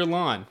for your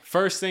lawn,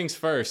 first things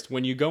first,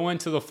 when you go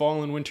into the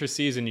fall and winter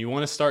season, you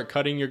want to start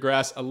cutting your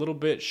grass a little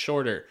bit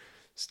shorter.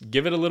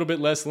 Give it a little bit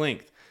less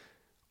length.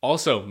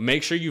 Also,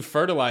 make sure you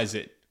fertilize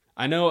it.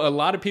 I know a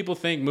lot of people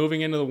think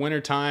moving into the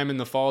winter time and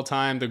the fall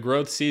time, the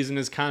growth season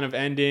is kind of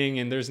ending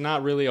and there's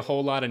not really a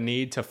whole lot of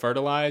need to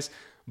fertilize.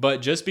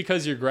 But just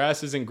because your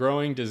grass isn't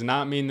growing does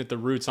not mean that the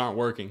roots aren't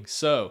working.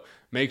 So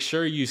make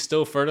sure you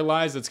still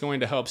fertilize. That's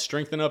going to help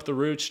strengthen up the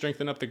roots,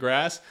 strengthen up the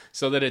grass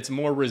so that it's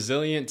more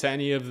resilient to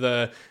any of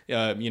the,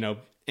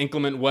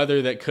 inclement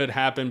weather that could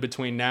happen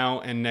between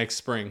now and next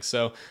spring.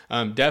 So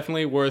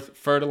definitely worth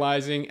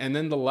fertilizing. And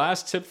then the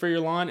last tip for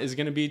your lawn is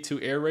going to be to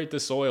aerate the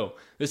soil.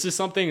 This is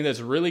something that's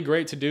really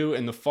great to do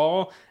in the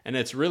fall, and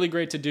it's really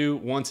great to do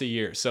once a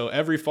year. So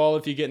every fall,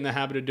 if you get in the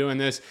habit of doing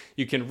this,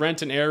 you can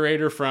rent an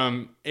aerator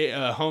from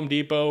Home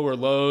Depot or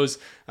Lowe's.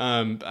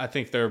 I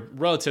think they're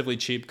relatively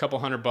cheap, a couple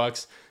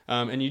 $100.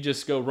 And you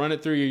just go run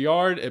it through your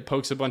yard. It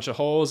pokes a bunch of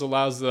holes,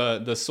 allows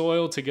the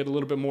soil to get a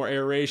little bit more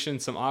aeration,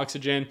 some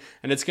oxygen,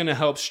 and it's going to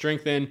help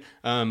strengthen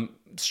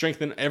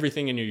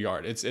everything in your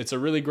yard. It's a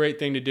really great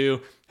thing to do.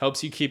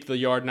 Helps you keep the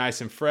yard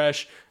nice and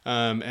fresh,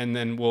 and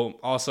then will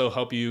also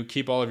help you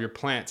keep all of your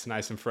plants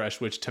nice and fresh,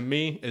 which to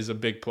me is a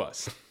big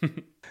plus.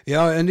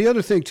 Yeah, and the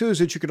other thing too is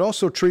that you could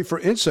also treat for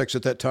insects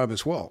at that time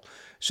as well.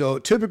 So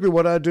typically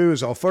what I do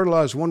is I'll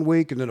fertilize 1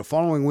 week, and then the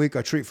following week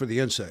I treat for the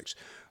insects.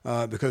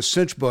 Because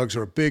cinch bugs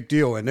are a big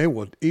deal, and they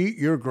will eat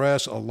your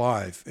grass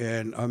alive.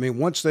 And I mean,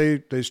 once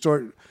they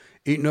start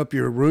eating up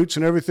your roots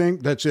and everything,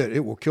 that's it. It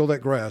will kill that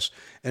grass.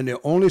 And the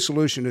only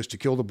solution is to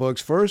kill the bugs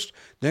first,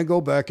 then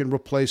go back and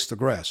replace the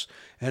grass.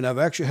 And I've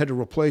actually had to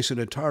replace an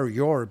entire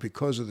yard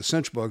because of the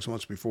cinch bugs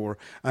once before.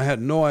 I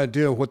had no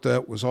idea what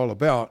that was all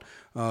about.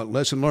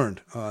 Lesson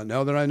learned.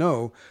 Now that I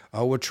know,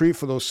 I will treat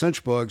for those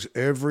cinch bugs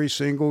every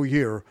single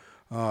year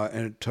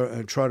and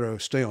try to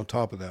stay on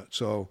top of that.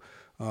 So,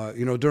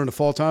 during the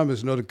fall time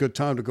is another good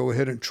time to go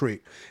ahead and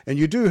treat. And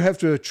you do have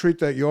to treat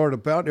that yard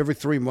about every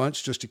 3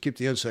 months just to keep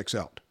the insects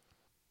out.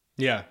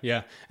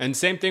 Yeah. And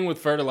same thing with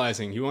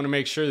fertilizing. You want to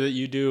make sure that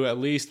you do at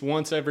least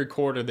once every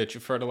quarter that you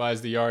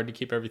fertilize the yard to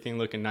keep everything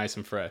looking nice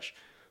and fresh.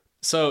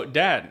 So,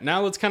 Dad, now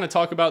let's kind of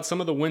talk about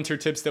some of the winter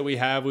tips that we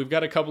have. We've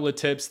got a couple of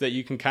tips that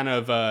you can kind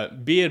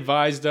of be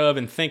advised of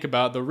and think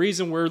about. The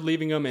reason we're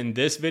leaving them in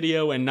this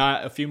video and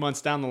not a few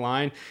months down the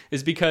line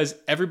is because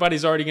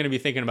everybody's already going to be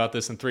thinking about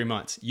this in 3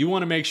 months. You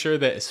want to make sure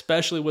that,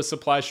 especially with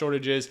supply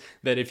shortages,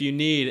 that if you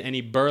need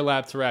any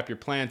burlap to wrap your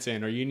plants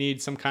in, or you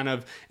need some kind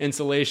of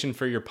insulation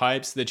for your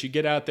pipes, that you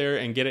get out there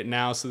and get it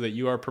now so that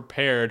you are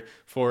prepared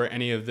for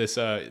any of this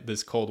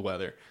cold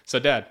weather. So,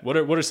 Dad, what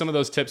are some of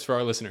those tips for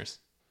our listeners?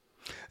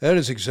 That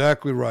is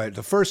exactly right.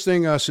 The first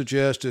thing I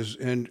suggest is,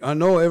 and I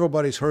know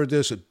everybody's heard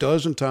this a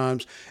dozen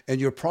times,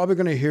 and you're probably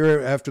going to hear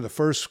it after the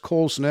first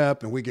cold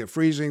snap and we get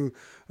freezing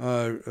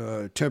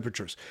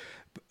temperatures.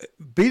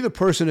 Be the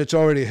person that's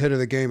already ahead of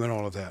the game and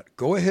all of that.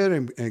 Go ahead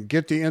and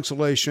get the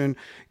insulation,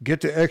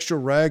 get the extra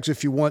rags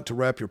if you want to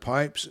wrap your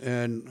pipes.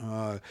 And,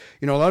 a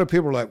lot of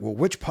people are like, well,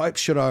 which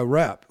pipes should I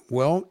wrap?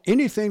 Well,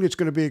 anything that's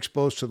going to be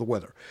exposed to the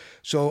weather.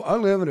 So I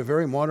live in a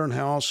very modern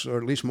house, or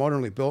at least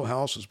modernly built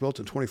house. It was built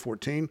in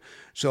 2014.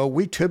 So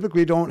we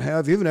typically don't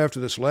have, even after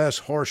this last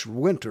harsh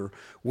winter,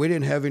 we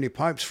didn't have any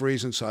pipes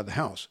freeze inside the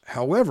house.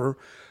 However,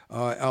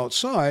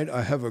 outside,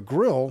 I have a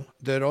grill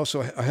that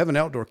I have an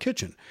outdoor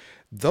kitchen.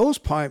 Those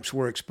pipes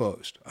were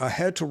exposed. I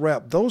had to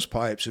wrap those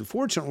pipes, and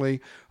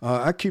fortunately,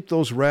 I keep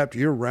those wrapped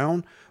year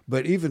round.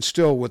 But even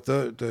still, with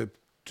the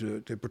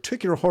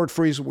particular hard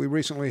freeze that we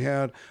recently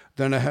had,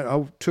 then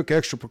I took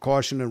extra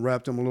precaution and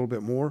wrapped them a little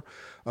bit more.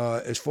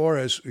 As far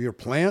as your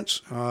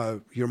plants,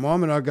 your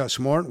mom and I got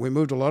smart. We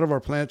moved a lot of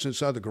our plants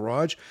inside the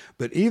garage,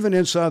 but even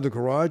inside the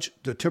garage,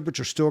 the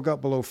temperature still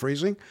got below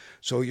freezing.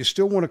 So you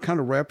still want to kind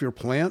of wrap your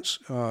plants,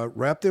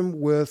 wrap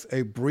them with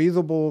a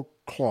breathable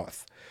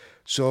cloth.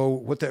 So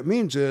what that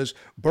means is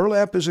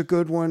burlap is a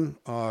good one,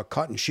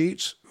 cotton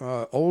sheets,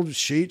 old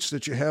sheets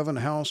that you have in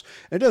the house.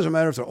 It doesn't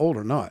matter if they're old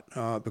or not,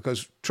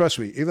 because trust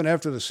me, even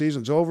after the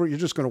season's over, you're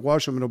just going to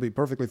wash them and it'll be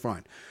perfectly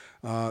fine.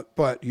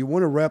 But you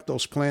want to wrap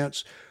those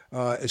plants.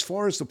 As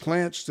far as the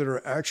plants that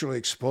are actually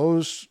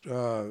exposed,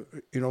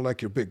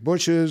 like your big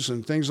bushes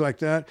and things like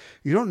that,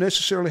 you don't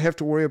necessarily have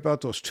to worry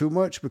about those too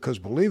much because,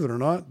 believe it or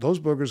not, those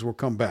boogers will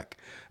come back.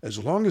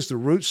 As long as the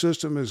root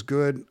system is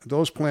good,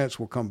 those plants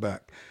will come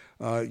back.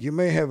 You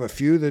may have a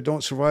few that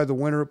don't survive the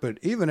winter, but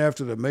even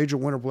after the major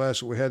winter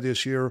blast that we had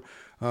this year,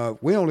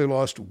 we only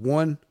lost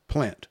one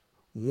plant.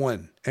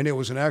 One, and it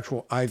was an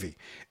actual ivy.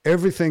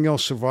 Everything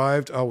else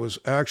survived. I was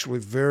actually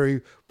very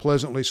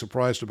pleasantly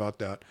surprised about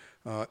that.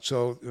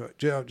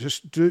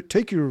 Just do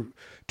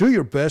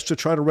your best to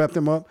try to wrap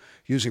them up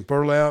using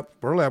burlap.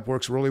 Burlap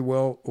works really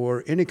well,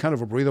 or any kind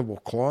of a breathable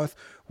cloth.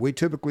 We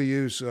typically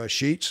use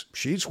sheets.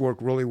 Sheets work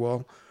really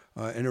well.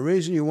 And the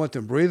reason you want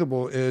them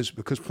breathable is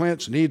because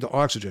plants need the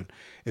oxygen.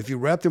 If you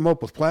wrap them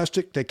up with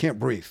plastic, they can't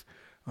breathe,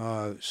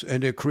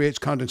 and it creates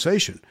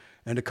condensation.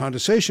 And the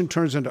condensation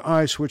turns into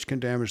ice, which can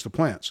damage the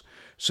plants.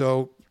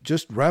 So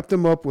just wrap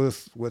them up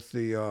with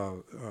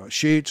the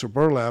sheets or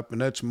burlap,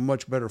 and that's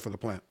much better for the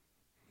plant.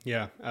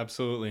 Yeah,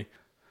 absolutely.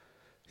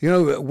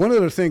 One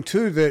other thing,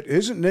 too, that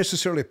isn't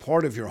necessarily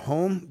part of your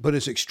home, but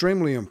is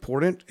extremely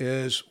important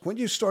is when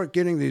you start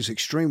getting these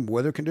extreme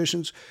weather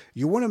conditions,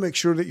 you want to make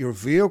sure that your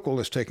vehicle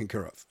is taken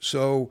care of.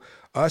 So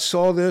I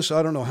saw this,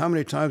 I don't know how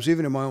many times,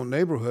 even in my own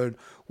neighborhood,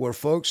 where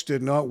folks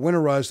did not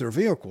winterize their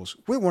vehicles.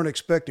 We weren't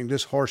expecting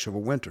this harsh of a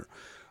winter.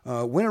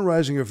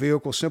 Winterizing your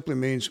vehicle simply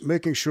means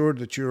making sure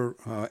that your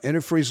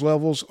antifreeze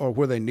levels are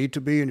where they need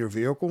to be in your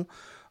vehicle.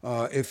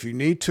 If you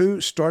need to,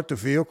 start the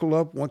vehicle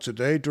up once a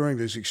day during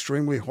these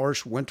extremely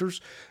harsh winters,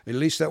 at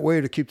least that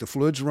way to keep the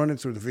fluids running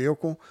through the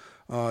vehicle.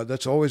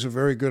 That's always a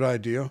very good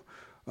idea.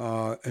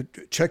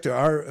 Check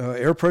the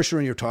air pressure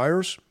in your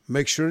tires.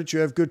 Make sure that you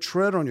have good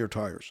tread on your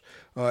tires.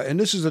 And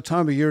this is the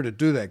time of year to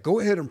do that. Go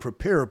ahead and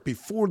prepare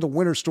before the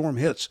winter storm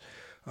hits.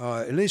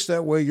 At least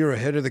that way you're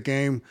ahead of the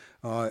game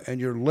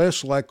and you're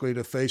less likely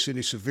to face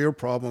any severe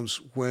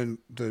problems when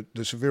the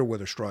severe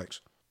weather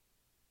strikes.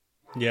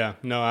 Yeah,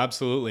 no,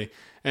 absolutely.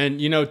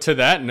 And, to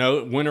that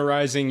note,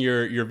 winterizing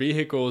your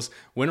vehicles,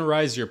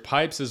 winterize your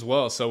pipes as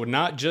well. So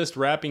not just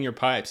wrapping your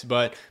pipes,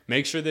 but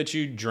make sure that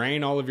you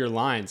drain all of your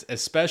lines,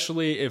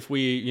 especially if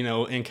we,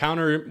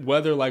 encounter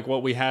weather like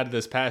what we had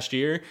this past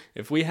year.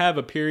 If we have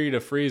a period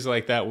of freeze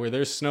like that where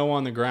there's snow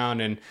on the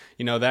ground and,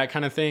 that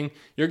kind of thing,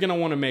 you're going to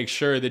want to make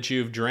sure that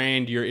you've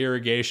drained your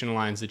irrigation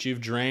lines, that you've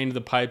drained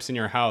the pipes in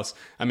your house.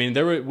 I mean,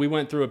 we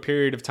went through a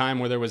period of time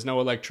where there was no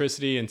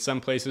electricity, in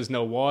some places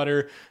no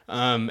water.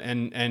 And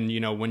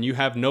when you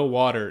have no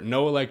water,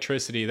 no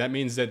electricity, that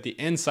means that the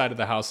inside of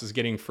the house is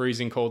getting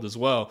freezing cold as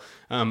well.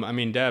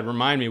 Dad,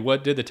 remind me,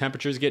 what did the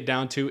temperatures get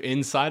down to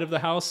inside of the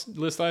house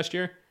this last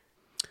year?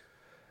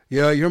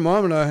 Yeah, your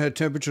mom and I had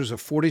temperatures of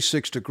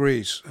 46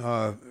 degrees.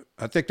 I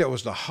think that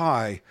was the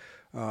high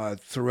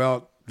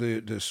throughout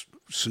this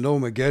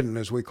Snowmageddon,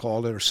 as we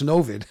called it, or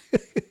Snowvid.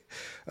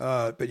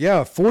 But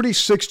yeah,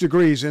 46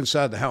 degrees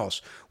inside the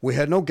house. We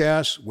had no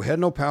gas, we had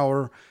no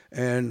power,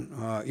 and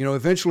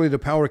eventually the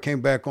power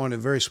came back on in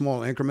very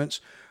small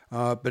increments.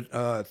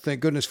 But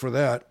thank goodness for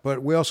that.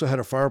 But we also had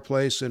a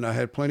fireplace, and I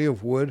had plenty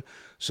of wood,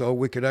 so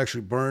we could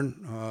actually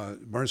burn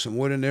some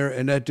wood in there,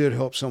 and that did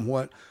help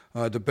somewhat.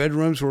 The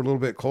bedrooms were a little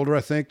bit colder,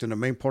 I think, than the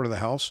main part of the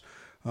house,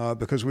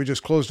 because we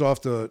just closed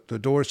off the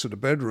doors to the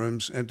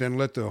bedrooms and then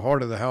let the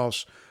heart of the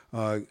house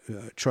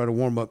try to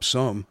warm up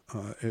some.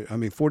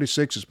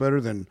 46 is better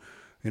than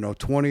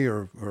 20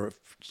 or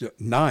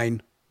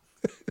 9.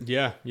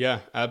 Yeah,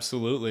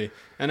 absolutely.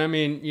 And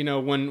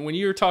when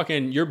you're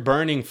talking, you're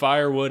burning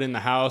firewood in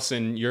the house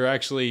and you're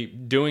actually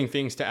doing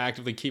things to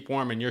actively keep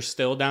warm and you're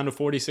still down to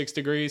 46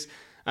 degrees.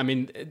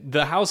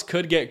 The house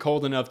could get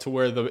cold enough to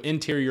where the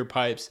interior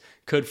pipes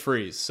could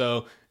freeze.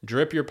 So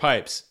drip your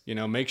pipes,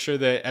 make sure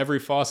that every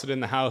faucet in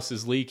the house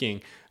is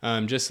leaking,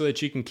 just so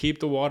that you can keep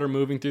the water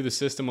moving through the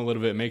system a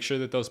little bit. Make sure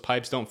that those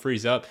pipes don't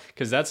freeze up,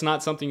 because that's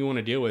not something you want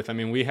to deal with.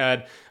 We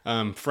had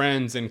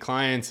friends and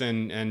clients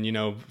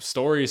and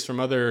stories from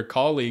other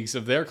colleagues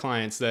of their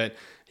clients that,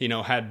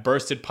 had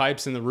bursted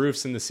pipes in the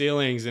roofs and the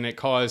ceilings, and it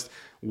caused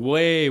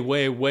way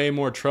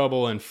more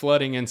trouble and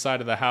flooding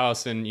inside of the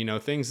house and,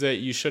 things that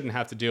you shouldn't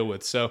have to deal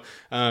with. So,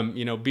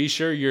 be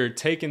sure you're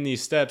taking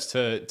these steps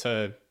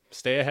to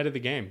stay ahead of the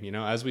game.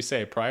 As we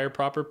say,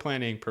 proper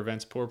planning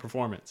prevents poor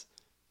performance.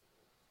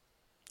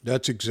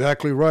 That's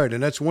exactly right.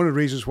 And that's one of the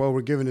reasons why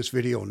we're giving this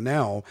video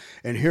now.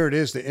 And here it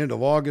is, the end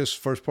of August,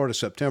 first part of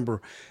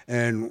September.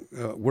 And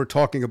we're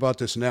talking about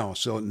this now.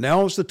 So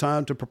now is the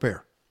time to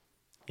prepare.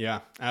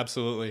 Yeah,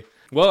 absolutely.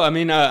 Well,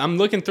 I'm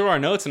looking through our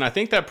notes, and I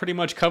think that pretty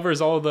much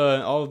covers all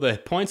of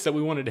the points that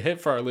we wanted to hit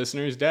for our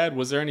listeners. Dad,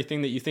 was there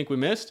anything that you think we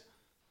missed?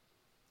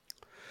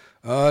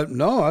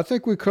 No, I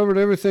think we covered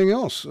everything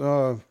else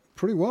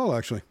pretty well,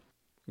 actually.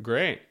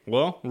 Great.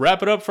 Well,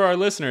 wrap it up for our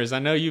listeners. I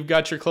know you've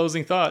got your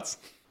closing thoughts.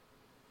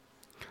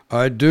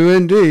 I do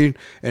indeed,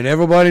 and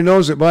everybody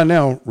knows it by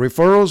now.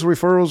 Referrals,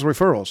 referrals,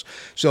 referrals.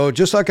 So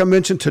just like I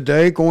mentioned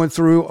today, going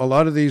through a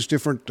lot of these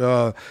different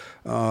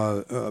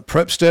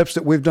prep steps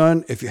that we've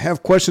done. If you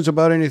have questions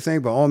about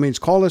anything, by all means,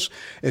 call us.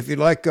 If you'd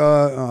like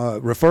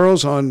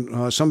referrals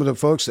on some of the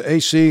folks, the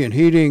AC and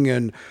heating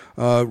and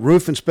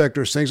roof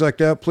inspectors, things like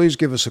that, please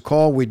give us a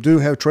call. We do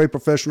have trade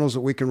professionals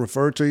that we can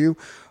refer to you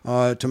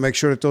to make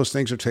sure that those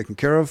things are taken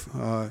care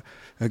of.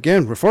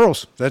 Again,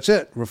 referrals. That's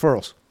it.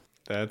 Referrals.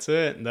 That's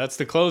it. That's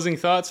the closing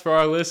thoughts for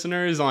our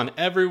listeners on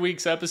every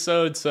week's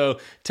episode. So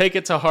take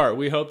it to heart.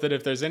 We hope that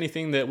if there's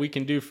anything that we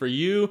can do for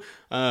you,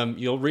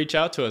 you'll reach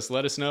out to us.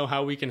 Let us know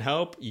how we can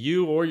help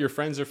you or your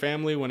friends or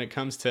family when it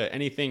comes to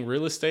anything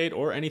real estate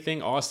or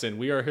anything Austin.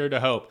 We are here to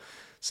help.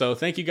 So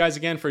thank you guys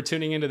again for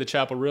tuning into the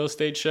Chappell Real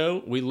Estate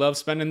Show. We love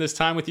spending this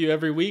time with you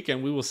every week,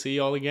 and we will see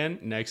you all again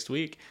next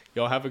week.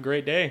 Y'all have a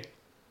great day.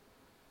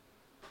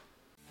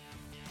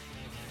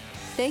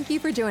 Thank you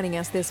for joining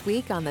us this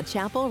week on the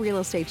Chappell Real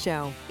Estate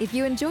Show. If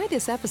you enjoyed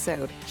this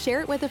episode, share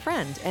it with a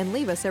friend and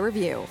leave us a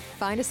review.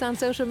 Find us on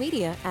social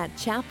media at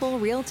Chappell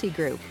Realty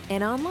Group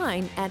and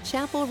online at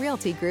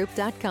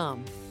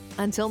chappellrealtygroup.com.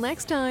 Until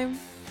next time.